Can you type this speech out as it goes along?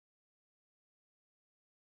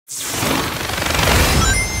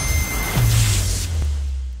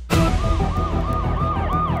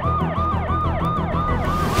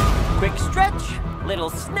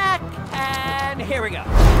Here we go.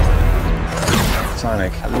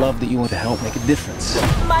 Sonic, I love that you want to help make a difference.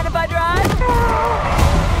 Mind if I drive?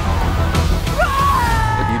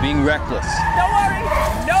 But you're being reckless. Don't worry,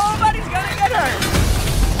 nobody's gonna get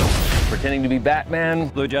hurt. Pretending to be Batman.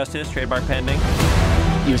 Blue Justice, trademark pending.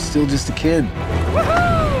 You're still just a kid.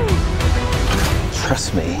 Woohoo!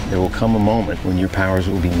 Trust me, there will come a moment when your powers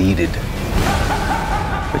will be needed.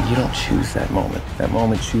 But you don't choose that moment. That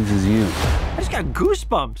moment chooses you. I just got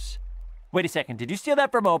goosebumps. Wait a second, did you steal that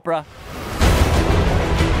from Oprah?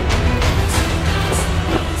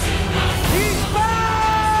 He's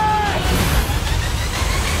back!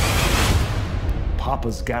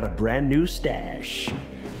 Papa's got a brand new stash.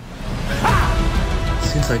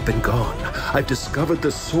 Since I've been gone, I've discovered the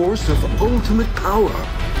source of ultimate power.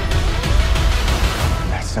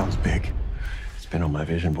 That sounds big. It's been on my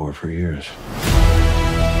vision board for years.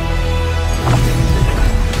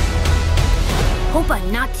 Hope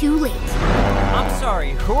I'm not too late. I'm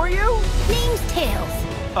sorry, who are you? Name's Tails.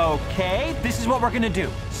 Okay, this is what we're gonna do.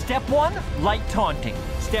 Step 1, light taunting.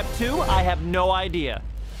 Step 2, I have no idea.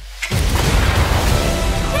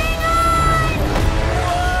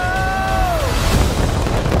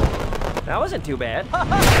 That wasn't too bad.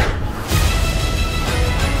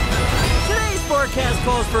 Today's forecast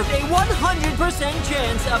calls for a 100%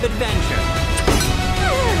 chance of adventure.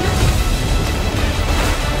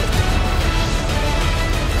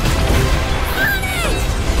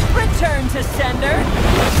 Return to sender.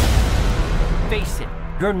 Face it,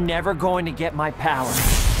 you're never going to get my power.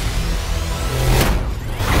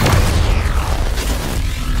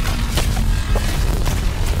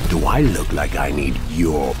 Do I look like I need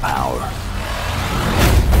your power?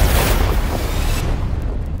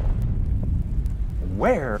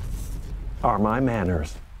 Where are my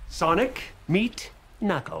manners? Sonic, meet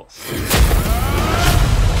Knuckles.